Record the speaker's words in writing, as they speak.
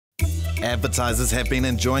Advertisers have been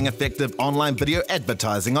enjoying effective online video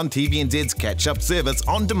advertising on TVNZ's catch-up service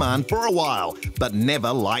on demand for a while, but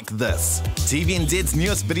never like this. TVNZ's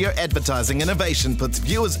newest video advertising innovation puts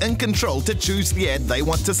viewers in control to choose the ad they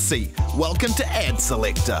want to see. Welcome to Ad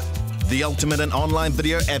Selector, the ultimate in online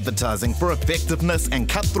video advertising for effectiveness and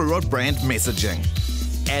cut-through of brand messaging.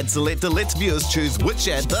 Ad Selector lets viewers choose which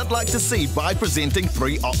ad they'd like to see by presenting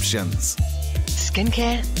 3 options.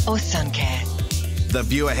 Skincare or sun care? The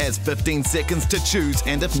viewer has 15 seconds to choose,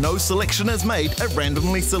 and if no selection is made, a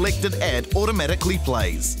randomly selected ad automatically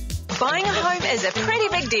plays. Buying a home is a pretty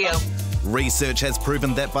big deal. Research has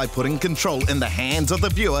proven that by putting control in the hands of the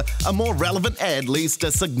viewer, a more relevant ad leads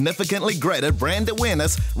to significantly greater brand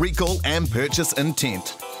awareness, recall, and purchase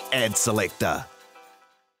intent. Ad Selector.